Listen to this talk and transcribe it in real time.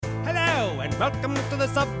Welcome to the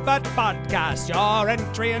Subvert Podcast, your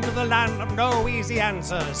entry into the land of no easy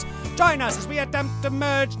answers. Join us as we attempt to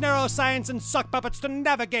merge neuroscience and sock puppets to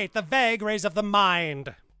navigate the vagaries of the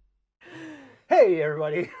mind. Hey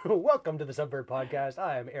everybody, welcome to the Subvert Podcast.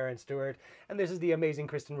 I'm Aaron Stewart, and this is the amazing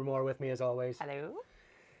Kristen Remore with me as always. Hello.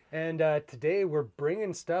 And today we're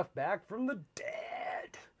bringing stuff back from the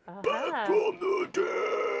dead. Back from the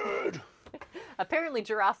dead! Apparently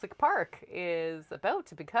Jurassic Park is about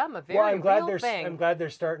to become a very real thing. I'm glad they're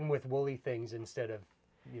starting with woolly things instead of,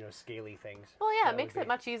 scaly things. Well, yeah, it makes it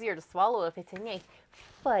much easier to swallow if it's a nice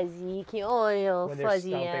fuzzy,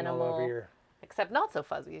 fuzzy animal. All over your Except not so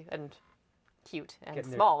fuzzy and cute and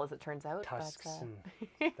small, as it turns out. tusks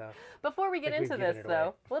and stuff. Before we get into this,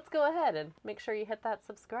 though, let's go ahead and make sure you hit that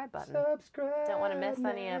subscribe button. Subscribe. Don't want to miss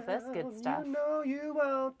any of this good stuff. You know you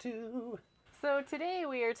want to. So today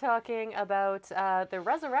we are talking about the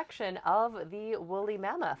resurrection of the woolly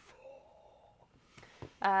mammoth.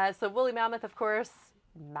 So woolly mammoth, of course,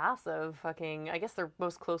 massive fucking, I guess they're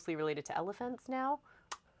most closely related to elephants now.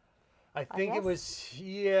 I think it was,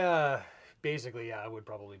 basically, it would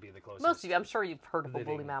probably be the closest. Most of you, I'm sure you've heard of a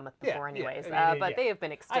woolly mammoth before anyways, but they have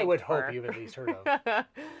been extinct. I would hope you've at least heard of.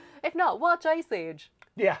 If not, watch Ice Age.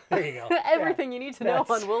 Yeah, there you go. Everything you need to know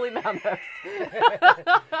on woolly mammoths.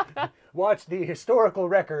 Watch the historical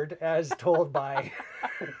record as told by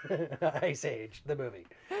Ice Age, the movie.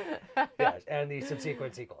 Yes, and the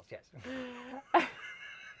subsequent sequels, yes.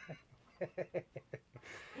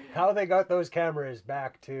 How they got those cameras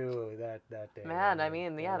back to that day. Man, I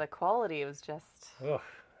mean, the quality was just... Oh,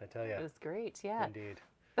 I tell you. It was great, yeah. Indeed.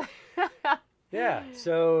 Yeah,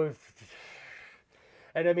 so...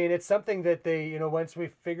 And I mean, it's something that they, once we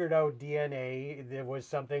figured out DNA, there was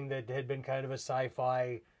something that had been kind of a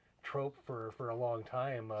sci-fi trope for a long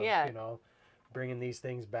time of, bringing these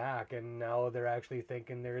things back. And now they're actually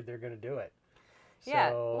thinking they're going to do it. Yeah.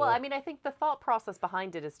 So... Well, I mean, I think the thought process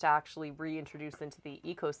behind it is to actually reintroduce into the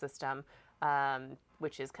ecosystem,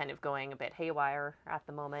 which is kind of going a bit haywire at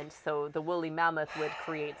the moment. So the woolly mammoth would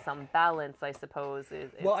create some balance, I suppose.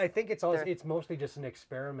 Well, I think it's mostly just an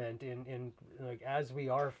experiment in like as we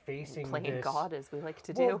are facing playing God, as we like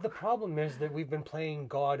to do. Well, the problem is that we've been playing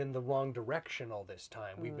God in the wrong direction all this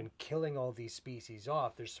time. We've been killing all these species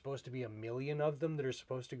off. There's supposed to be 1 million of them that are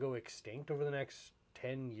supposed to go extinct over the next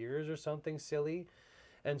 10 years or something silly.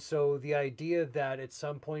 And so the idea that at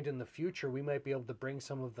some point in the future we might be able to bring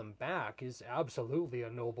some of them back is absolutely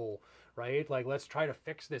a noble, right? Like, let's try to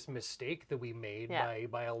fix this mistake that we made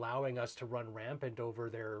by allowing us to run rampant over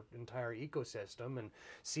their entire ecosystem and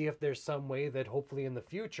see if there's some way that hopefully in the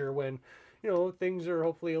future when, things are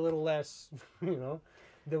hopefully a little less,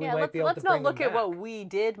 that we might be able to bring them back. Let's not look at what we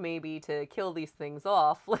did maybe to kill these things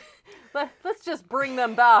off. Let's just bring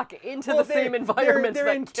them back into the same environment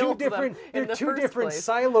that killed them in the first place. They're two different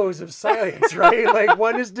silos of science, right? Like,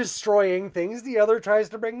 one is destroying things, the other tries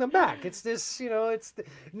to bring them back. It's this, it's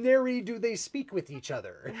nary do they speak with each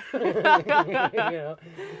other.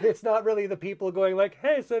 It's not really the people going like,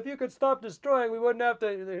 hey, so if you could stop destroying, we wouldn't have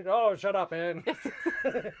to, oh, shut up, man.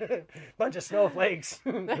 Bunch of snowflakes.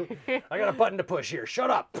 I got a button to push here.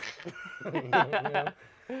 Shut up.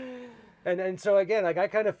 And so again, like, I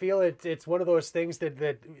kind of feel it's one of those things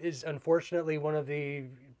that is unfortunately one of the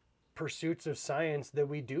pursuits of science that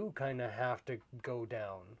we do kind of have to go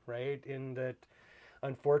down, right? In that,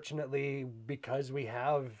 unfortunately, because we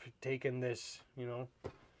have taken this,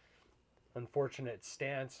 unfortunate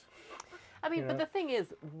stance. I mean, but the thing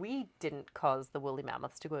is, we didn't cause the woolly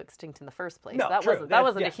mammoths to go extinct in the first place. No, that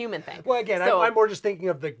wasn't a human thing. Well, again, I'm more just thinking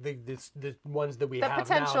of the ones that we have now. The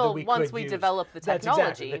potential, once we develop the technology.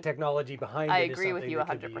 That's exactly, the technology behind it. I agree with you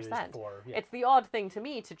 100%. It's the odd thing to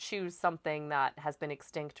me to choose something that has been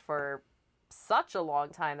extinct for such a long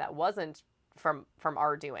time that wasn't from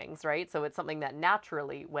our doings, right? So it's something that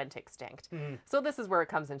naturally went extinct. So this is where it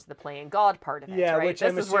comes into the playing God part of it, right? Which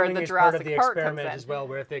this I'm is where the Jurassic Park comes in as well,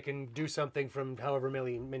 where if they can do something from however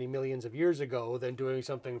many millions of years ago, then doing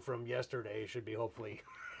something from yesterday should be hopefully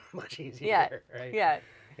much easier, right? Yeah.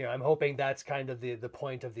 I'm hoping that's kind of the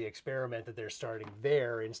point of the experiment, that they're starting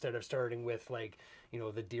there instead of starting with, like,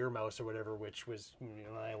 the deer mouse or whatever, which was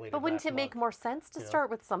annihilated. But wouldn't it make more sense to start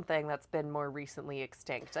with something that's been more recently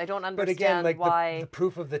extinct? I don't understand but again, like, why. The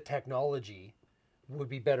proof of the technology would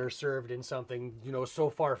be better served in something, so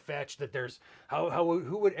far-fetched that there's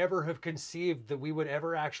who would ever have conceived that we would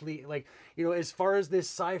ever actually, like, as far as this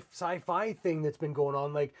sci-fi thing that's been going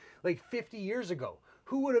on, like 50 years ago.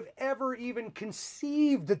 who would have ever even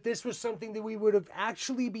conceived that this was something that we would have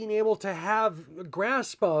actually been able to have a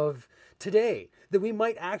grasp of today? That we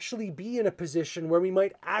might actually be in a position where we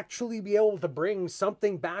might actually be able to bring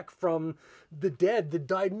something back from the dead that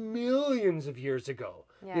died millions of years ago.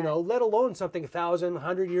 Yeah. You know, let alone something 1,000,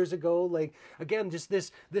 100 years ago. Like, again, just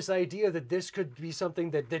this idea that this could be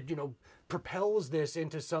something that you know, propels this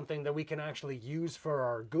into something that we can actually use for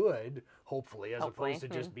our good, hopefully, as opposed to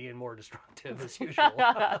just being more destructive as usual.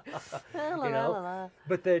 You know,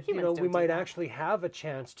 but that, you know, we might actually have a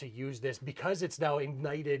chance to use this because it's now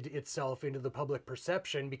ignited itself into the public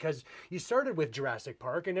perception, because you started with Jurassic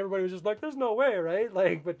Park and everybody was just like, there's no way, right?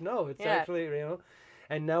 Like, but no, it's actually, you know,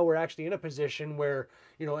 and now we're actually in a position where,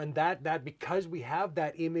 you know, and that because we have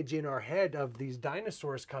that image in our head of these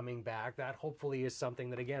dinosaurs coming back, that hopefully is something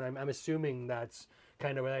that, again, I'm assuming that's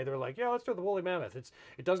kind of they're like, yeah, let's do the woolly mammoth.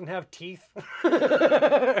 It doesn't have teeth. Right?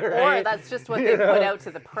 Or that's just what they put out to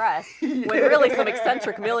the press, when really some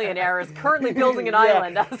eccentric millionaire is currently building an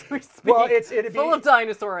island as we speak, well, full of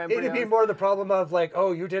dinosaur embryos. It'd be more the problem of like,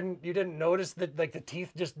 oh, you didn't notice that like the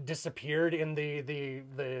teeth just disappeared in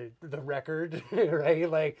the record, right?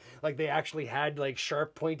 Like they actually had like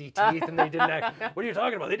sharp pointy teeth and they didn't what are you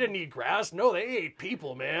talking about? They didn't eat grass. No, they ate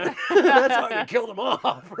people, man. That's how we killed them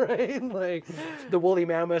off, right? Like the woolly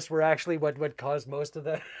mammoths were actually what caused most of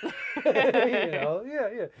the you know,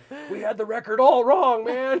 we had the record all wrong,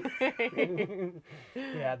 man.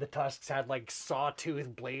 Yeah, the tusks had like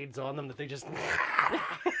sawtooth blades on them that they just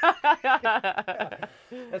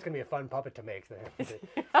that's gonna be a fun puppet to make there.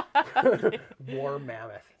 War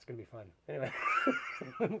mammoth, it's gonna be fun anyway.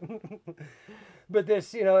 But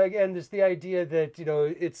this, you know, again, this the idea that, you know,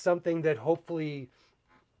 it's something that hopefully,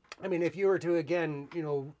 I mean, if you were to, again, you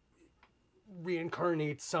know,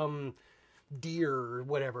 reincarnate some deer or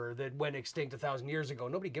whatever that went extinct 1,000 years ago,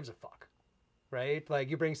 nobody gives a fuck, right? Like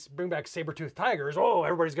you bring back saber-toothed tigers, oh,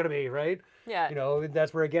 everybody's gonna be, right? Yeah. You know,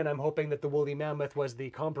 that's where, again, I'm hoping that the woolly mammoth was the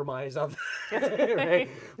compromise of right?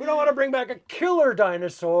 We don't want to bring back a killer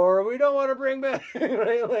dinosaur. We don't want to bring back,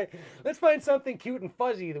 right? Like, let's find something cute and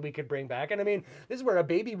fuzzy that we could bring back. And I mean, this is where a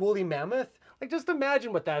baby woolly mammoth, like, just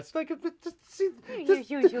imagine what that's like. Just see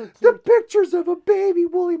the pictures of a baby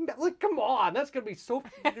woolly mammoth. Like, come on, that's gonna be so,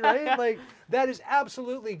 right? Like, that is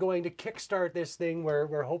absolutely going to kickstart this thing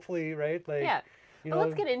where hopefully, right? Like, yeah. You know, well,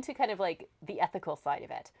 let's get into kind of like the ethical side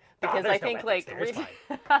of it, because I think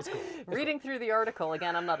reading through the article,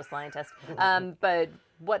 again, I'm not a scientist, but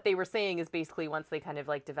what they were saying is basically once they kind of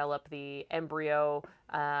like develop the embryo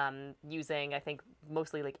using, I think,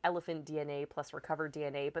 mostly like elephant DNA plus recovered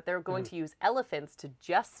DNA, but they're going to use elephants to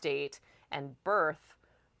gestate and birth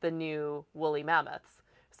the new woolly mammoths.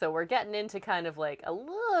 So we're getting into kind of like a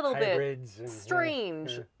little hybrids bit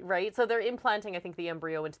strange, right? So they're implanting, I think, the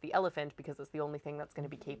embryo into the elephant because it's the only thing that's going to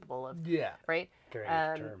be capable of, right?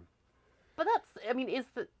 Term. But that's, I mean,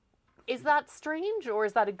 is that strange or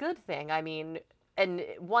is that a good thing? I mean, and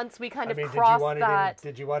once we kind of cross that...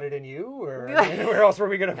 Did you want it in you? Or where else were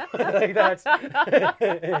we going to put it? Like that's...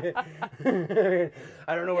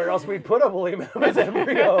 I don't know where else we'd put a woolly mammoth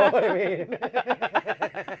embryo. I mean...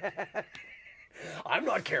 I'm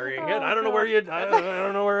not carrying it. I don't know where I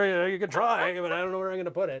don't know where you can try, but I don't know where I'm going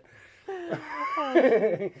to put it.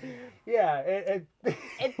 Yeah.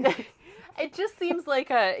 It just seems like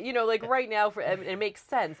like right now, it makes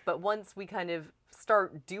sense. But once we kind of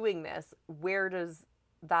start doing this,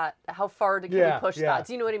 how far can we push that?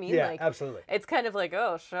 Do you know what I mean? Yeah, like, absolutely. It's kind of like,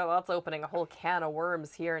 oh, shit, that's opening a whole can of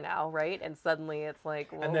worms here now, right? And suddenly it's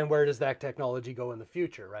like, well... And then where does that technology go in the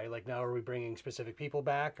future, right? Like now, are we bringing specific people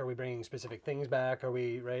back? Are we bringing specific things back? Are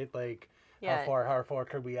we, right? Like, how far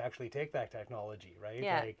could we actually take that technology, right?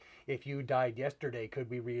 Yeah. Like, if you died yesterday, could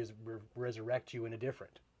we resurrect you in a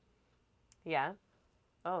different? Yeah.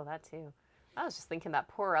 Oh, that too. I was just thinking that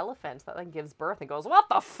poor elephant that like gives birth and goes, what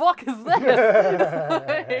the fuck is this?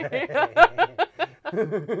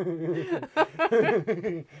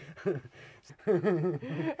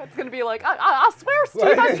 It's going to be like, I swear,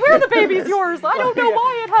 Steve, I swear the baby's yours. I don't know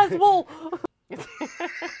why it has wool. Just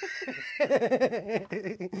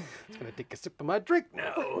going to take a sip of my drink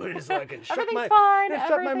now so I can shut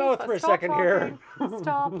my mouth for a second here.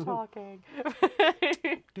 Stop talking.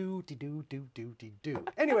 Do.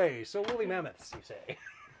 Anyway, so woolly mammoths, you say?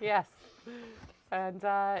 Yes. And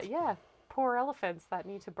poor elephants that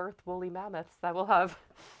need to birth woolly mammoths that will have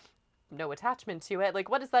no attachment to it. Like,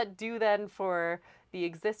 what does that do then for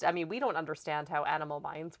the I mean, we don't understand how animal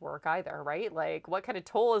minds work either, right? Like, what kind of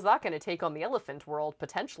toll is that going to take on the elephant world,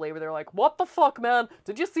 potentially, where they're like, what the fuck, man?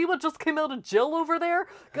 Did you see what just came out of jail over there?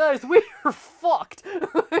 Guys, we are fucked.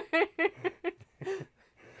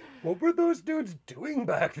 What were those dudes doing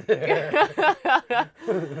back there?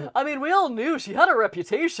 I mean, we all knew she had a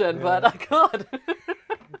reputation, but God.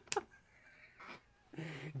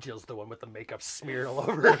 Jill's the one with the makeup smeared all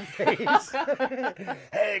over her face.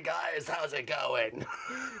 Hey guys, how's it going?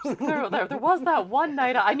 There was that one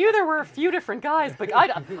night. I knew there were a few different guys, but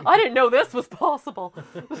I didn't know this was possible.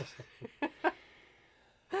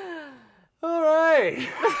 All right.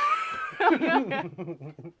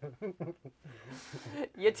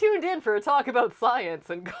 You tuned in for a talk about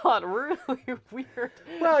science and got really weird.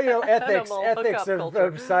 Well, ethics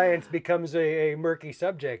of science becomes a murky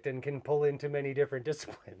subject and can pull into many different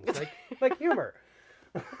disciplines, like humor.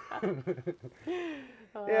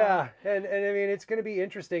 Yeah, and I mean, it's going to be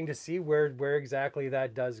interesting to see where exactly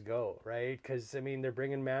that does go, right? Because, I mean, they're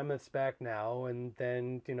bringing mammoths back now, and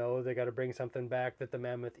then, they got to bring something back that the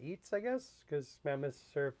mammoth eats, I guess, because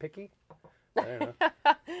mammoths are picky. I don't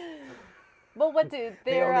know. Well, what do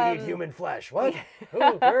they only eat human flesh? What?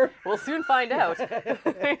 Ooh, we'll soon find out.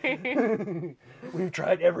 We've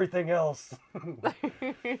tried everything else.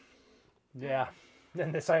 Yeah.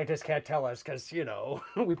 And the scientists can't tell us because,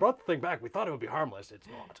 we brought the thing back. We thought it would be harmless. It's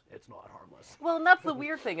not. It's not harmless. Well, and that's the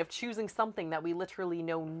weird thing of choosing something that we literally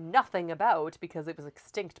know nothing about because it was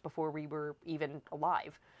extinct before we were even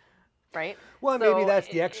alive. Right? Well, so maybe that's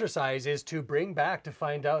the exercise is to bring back to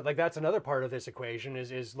find out. Like, that's another part of this equation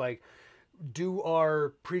is like, do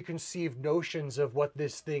our preconceived notions of what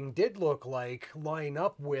this thing did look like line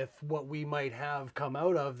up with what we might have come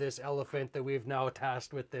out of this elephant that we've now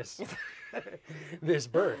tasked with this this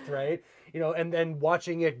birth, right? And then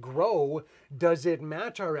watching it grow, does it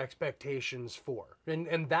match our expectations for?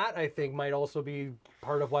 And that, I think, might also be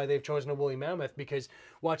part of why they've chosen a woolly mammoth, because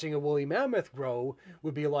watching a woolly mammoth grow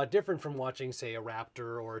would be a lot different from watching, say, a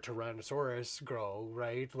raptor or a Tyrannosaurus grow,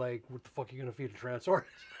 right? Like, what the fuck are you going to feed a Tyrannosaurus?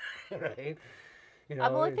 Right?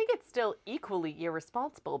 Well, I think it's still equally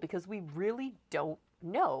irresponsible because we really don't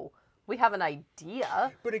know. We have an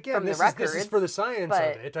idea. But again, this is for the science of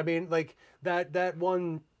it. I mean, like that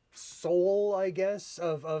one soul, I guess,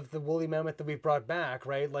 of the woolly mammoth that we've brought back,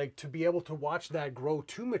 right? Like, to be able to watch that grow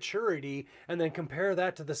to maturity and then compare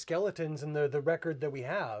that to the skeletons and the record that we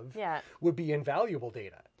have would be invaluable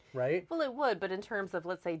data. Right? Well, it would, but in terms of,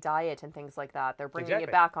 let's say, diet and things like that, they're bringing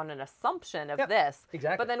it back on an assumption of this.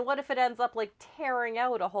 Exactly. But then what if it ends up, like, tearing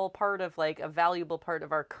out a whole part of, like, a valuable part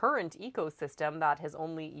of our current ecosystem that has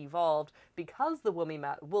only evolved because the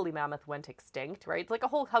woolly mammoth went extinct, right? It's like a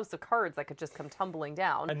whole house of cards that could just come tumbling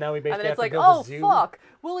down. And now we basically have to build a zoo. Fuck,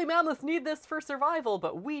 woolly mammoths need this for survival,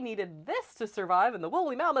 but we needed this to survive, and the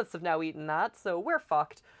woolly mammoths have now eaten that, so we're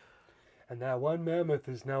fucked. And that one mammoth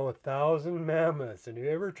is now 1,000 mammoths. And you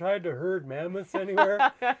ever tried to herd mammoths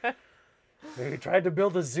anywhere? Maybe tried to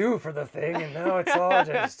build a zoo for the thing, and now it's all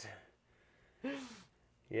just...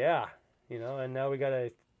 Yeah, and now we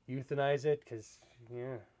gotta euthanize it because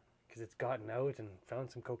it's gotten out and found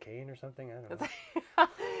some cocaine or something. I don't know.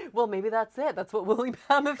 Well, maybe that's it. That's what woolly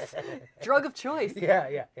mammoth's drug of choice.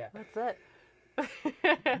 Yeah. That's it.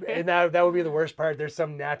 And that would be the worst part. There's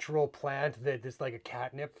some natural plant that is like a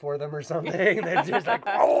catnip for them or something. They're just like,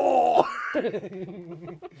 oh,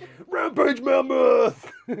 rampage mammoth.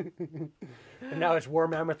 And now it's war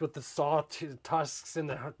mammoth with the saw tusks and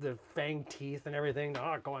the fang teeth and everything.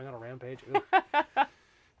 Oh, going on a rampage. Ooh.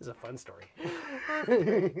 This is a fun story.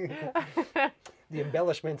 The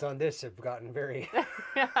embellishments on this have gotten very...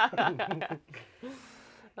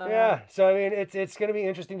 Yeah, so I mean, it's going to be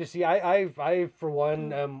interesting to see. I for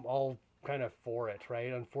one am all kind of for it,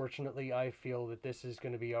 right? Unfortunately, I feel that this is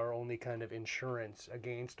going to be our only kind of insurance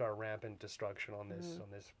against our rampant destruction on this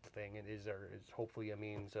thing. It is hopefully a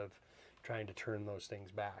means of trying to turn those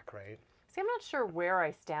things back, right? See, I'm not sure where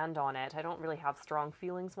I stand on it. I don't really have strong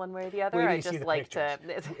feelings one way or the other. Well, I just like to...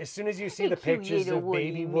 As soon as you see the pictures of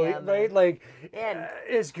baby woolly, right? Like,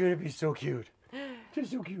 it's going to be so cute.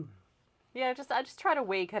 Just so cute. Yeah, I just try to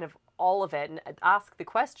weigh kind of all of it and ask the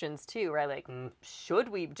questions too, right? Like, should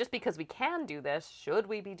we, just because we can do this, should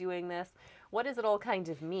we be doing this? What does it all kind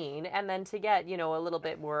of mean? And then to get, a little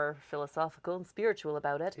bit more philosophical and spiritual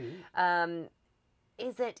about it,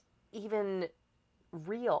 is it even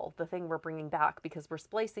real, the thing we're bringing back? Because we're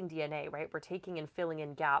splicing DNA, right? We're taking and filling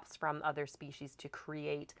in gaps from other species to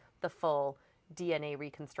create the full DNA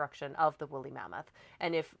reconstruction of the woolly mammoth.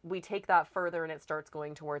 And if we take that further and it starts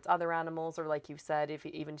going towards other animals, or like you said, if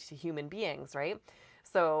even to human beings, right?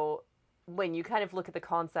 So when you kind of look at the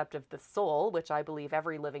concept of the soul, which I believe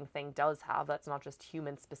every living thing does have, that's not just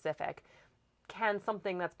human specific, can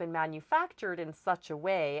something that's been manufactured in such a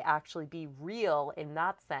way actually be real in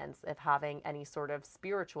that sense of having any sort of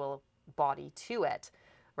spiritual body to it?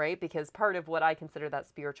 right? Because part of what I consider that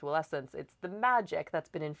spiritual essence, it's the magic that's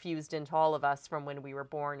been infused into all of us from when we were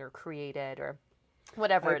born or created or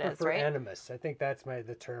whatever it is, right? Animus. I think that's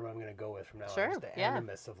the term I'm going to go with from now on. Is the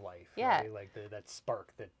animus of life. Yeah. Right? Like that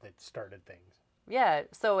spark that started things. Yeah.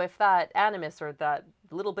 So if that animus or that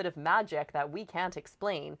little bit of magic that we can't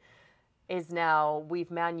explain is now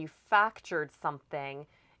we've manufactured something,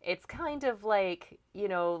 it's kind of like,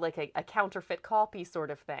 like a counterfeit copy sort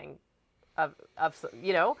of thing of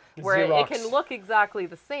where Xerox. it can look exactly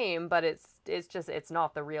the same, but it's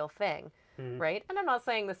not the real thing. Right? And I'm not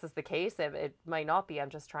saying this is the case. It might not be. I'm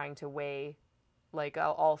just trying to weigh like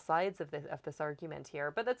all sides of this argument here.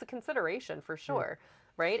 But that's a consideration for sure.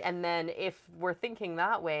 Right? And then if we're thinking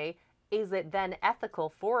that way, is it then ethical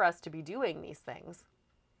for us to be doing these things?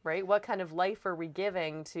 Right? What kind of life are we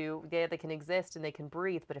giving to, they can exist and they can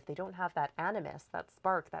breathe, but if they don't have that animus, that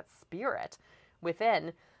spark, that spirit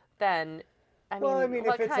within, then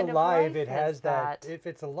if it's alive, it has that. If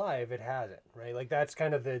it's alive, it has it, right? Like that's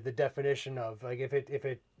kind of the definition of like if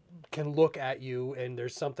it can look at you and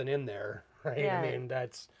there's something in there, right? Yeah. I mean,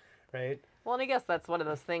 that's right. Well, and I guess that's one of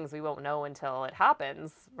those things we won't know until it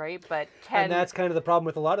happens, right? But and that's kind of the problem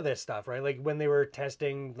with a lot of this stuff, right? Like when they were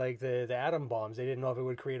testing like the atom bombs, they didn't know if it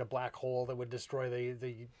would create a black hole that would destroy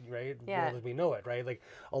the world as we know it, right? Like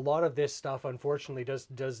a lot of this stuff, unfortunately,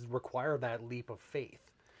 does require that leap of faith.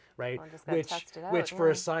 Right, which for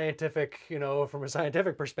a scientific, from a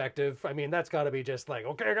scientific perspective, I mean, that's got to be just like,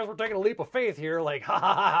 okay, I guess we're taking a leap of faith here, like,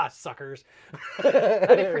 ha, suckers.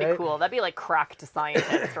 That'd be pretty cool. That'd be like crack to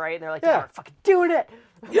scientists, right? And they're like, we're fucking doing it.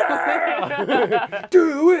 Yeah,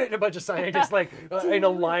 do it. And a bunch of scientists like in a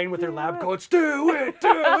line with their lab coats, do it.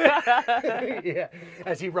 Yeah,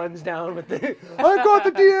 as he runs down with the, I've got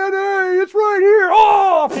the DNA, it's right here.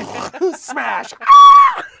 Oh, smash.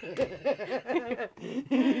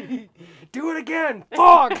 Do it again.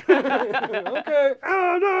 Fuck. Okay.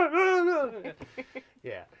 Oh, no.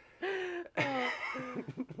 Yeah.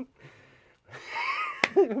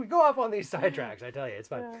 We go off on these sidetracks, I tell you. It's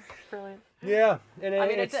fun. Yeah, brilliant. Yeah. And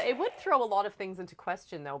it would throw a lot of things into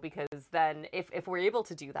question, though, because then if we're able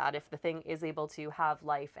to do that, if the thing is able to have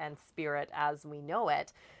life and spirit as we know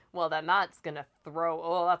it, well, then that's going to throw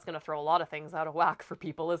a lot of things out of whack for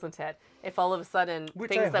people, isn't it? If all of a sudden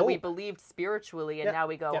things that we believed spiritually and now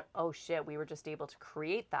we go, oh shit, we were just able to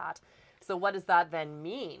create that. So what does that then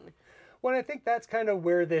mean? Well, I think that's kind of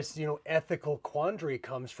where this, ethical quandary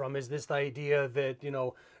comes from, is this idea that,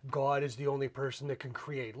 God is the only person that can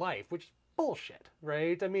create life, which is bullshit,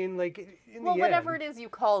 right? I mean, like, whatever it is you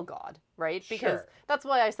call God, right? Because that's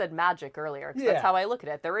why I said magic earlier, because that's how I look at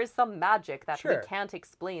it. There is some magic that we can't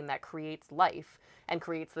explain that creates life and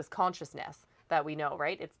creates this consciousness that we know,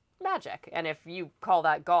 right? It's magic. And if you call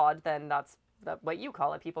that God, then that's what you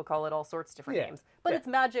call it. People call it all sorts of different names. But it's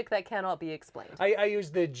magic that cannot be explained. I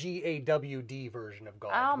use the GAWD version of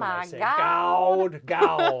God. Oh my God.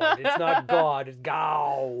 God. It's not God, it's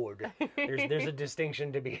God. There's a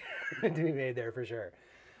distinction to be made there for sure.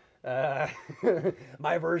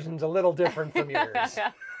 My version's a little different from yours.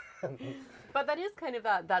 But that is kind of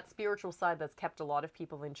that spiritual side that's kept a lot of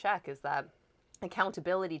people in check, is that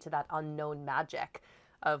accountability to that unknown magic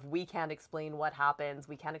of we can't explain what happens,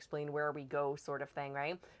 we can't explain where we go sort of thing,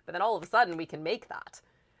 right? But then all of a sudden we can make that.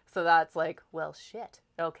 So that's like, well, shit.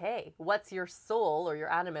 Okay, what's your soul or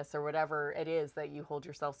your animus or whatever it is that you hold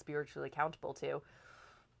yourself spiritually accountable to?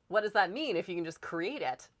 What does that mean if you can just create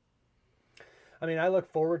it? I mean, I look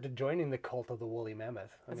forward to joining the cult of the woolly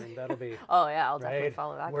mammoth. I mean, that'll be... Oh, yeah, I'll definitely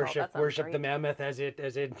follow that cult. Worship the mammoth as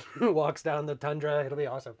it walks down the tundra. It'll be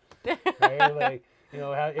awesome. Right? Like,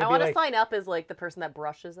 I want to sign up as like the person that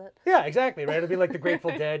brushes it. Yeah, exactly, right? It'll be like the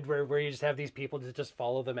Grateful Dead where you just have these people that just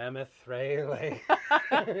follow the mammoth, right? Like...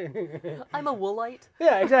 I'm a woolite.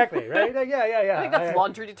 Yeah, exactly, right? Yeah. I think that's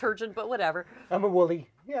laundry detergent, but whatever. I'm a woolly.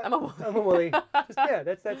 Yeah, I'm a woolly.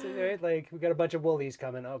 Just, that's it, right? Like, we got a bunch of woolies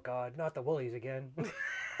coming. Oh, God, not the woolies again.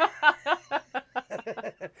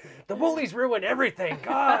 The woolies ruin everything.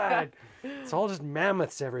 God. It's all just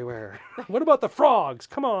mammoths everywhere. What about the frogs?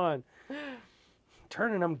 Come on.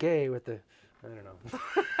 Turning them gay with the... I don't know.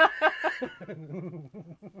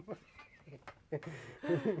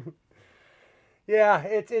 Yeah,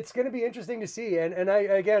 it's going to be interesting to see. And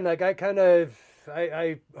I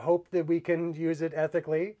hope that we can use it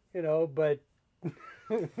ethically, but...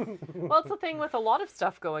 Well, it's the thing with a lot of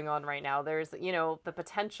stuff going on right now. There's, the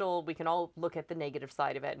potential, we can all look at the negative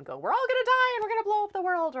side of it and go, we're all going to die and we're going to blow up the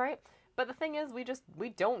world, right? But the thing is, we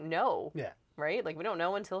don't know. Yeah. Right? Like, we don't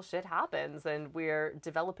know until shit happens, and we're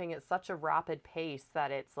developing at such a rapid pace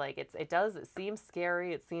that it's like, it seems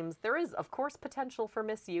scary. It seems, there is, of course, potential for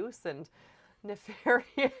misuse and,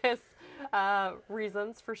 nefarious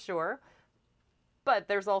reasons for sure. But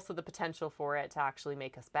there's also the potential for it to actually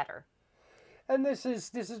make us better. And this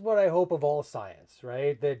is what I hope of all science,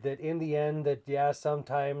 right? That in the end, that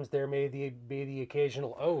sometimes there may be the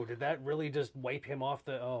occasional, oh, did that really just wipe him off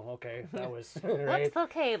the? Oh, okay, that was right. Oops,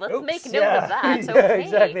 okay, let's make note of that. Yeah, okay.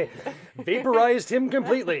 exactly. Vaporized him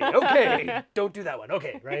completely. Okay, don't do that one.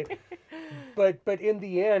 Okay, right. But in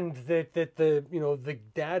the end, that the the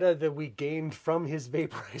data that we gained from his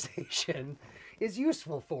vaporization is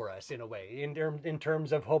useful for us in a way, in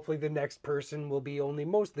terms of hopefully the next person will be only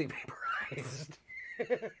mostly vaporized.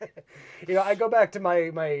 I go back to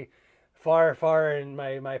my far in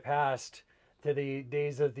my past, to the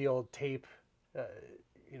days of the old tape,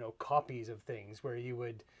 copies of things where you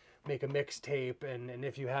would make a mixtape, and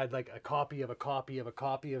if you had like a copy of a copy of a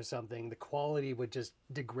copy of something, the quality would just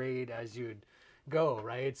degrade as you'd go,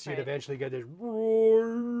 right? So you'd eventually get this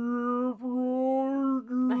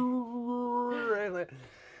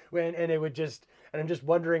and it would just, and I'm just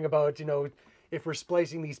wondering about, if we're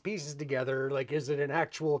splicing these pieces together, like, is it an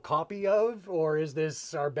actual copy of, or is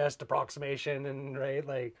this our best approximation? And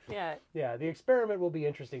the experiment will be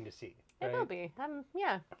interesting to see. Right? It will be.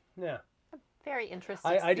 Yeah. Very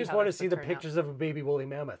interesting. I just want to see the pictures of a baby woolly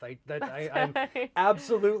mammoth. I'm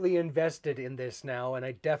absolutely invested in this now, and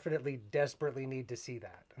I desperately need to see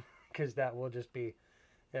that, because that will just be,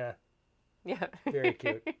 very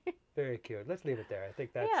cute. Very cute. Let's leave it there. I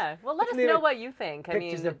think that's... Yeah. Well, let us know what you think.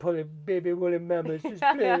 Pictures of baby woolly mammoths just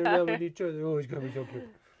playing around with each other. Oh, it's going to be so cute.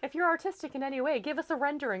 If you're artistic in any way, give us a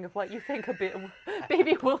rendering of what you think a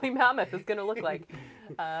baby woolly mammoth is going to look like.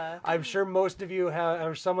 I'm sure most of you have,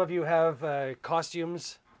 or some of you have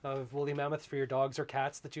costumes of woolly mammoths for your dogs or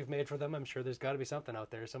cats that you've made for them. I'm sure there's got to be something out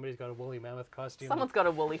there. Somebody's got a woolly mammoth costume. Someone's got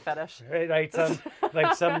a woolly fetish. Right.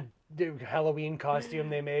 Some Halloween costume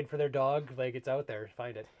they made for their dog. Like, it's out there.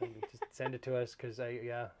 Find it. Just send it to us, because it'd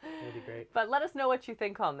be great. But let us know what you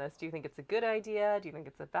think on this. Do you think it's a good idea? Do you think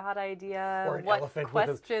it's a bad idea? Or an elephant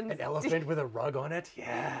with a rug on it?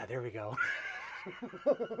 Yeah, there we go.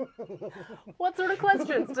 What sort of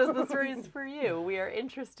questions does this raise for you? We are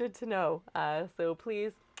interested to know. So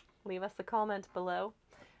please leave us a comment below.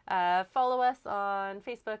 Follow us on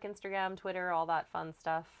Facebook, Instagram, Twitter, all that fun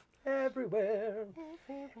stuff. Everywhere.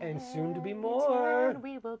 And soon to be more.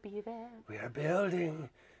 We will be there. We are building.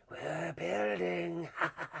 We're building.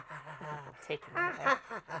 Taking it there.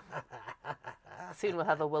 Soon we'll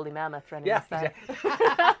have a woolly mammoth running the set.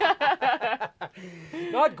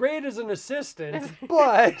 Not great as an assistant,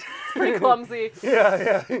 but... It's pretty clumsy.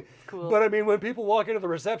 Yeah. It's cool. But I mean, when people walk into the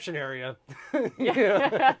reception area...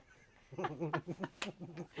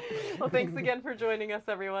 Well, thanks again for joining us,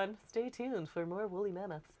 everyone. Stay tuned for more woolly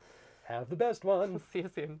mammoths. Have the best one. See you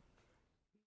soon.